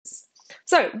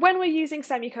So when we're using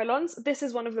semicolons, this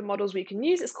is one of the models we can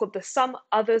use. It's called the some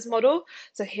others model.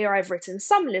 So here I've written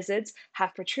some lizards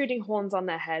have protruding horns on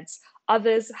their heads,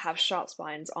 others have sharp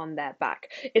spines on their back.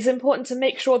 It's important to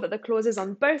make sure that the clauses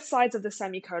on both sides of the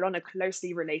semicolon are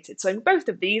closely related. So in both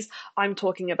of these, I'm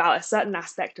talking about a certain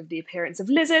aspect of the appearance of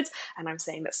lizards, and I'm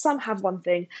saying that some have one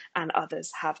thing and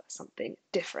others have something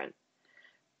different.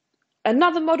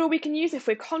 Another model we can use if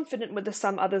we're confident with the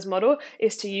some others model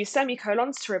is to use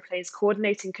semicolons to replace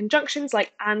coordinating conjunctions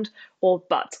like and or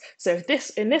but. So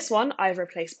in this one, I've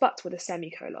replaced but with a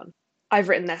semicolon. I've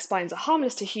written their spines are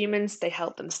harmless to humans, they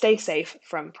help them stay safe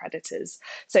from predators.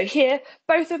 So here,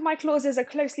 both of my clauses are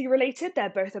closely related. They're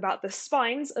both about the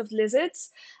spines of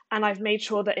lizards, and I've made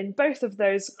sure that in both of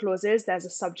those clauses, there's a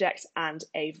subject and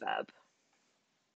a verb.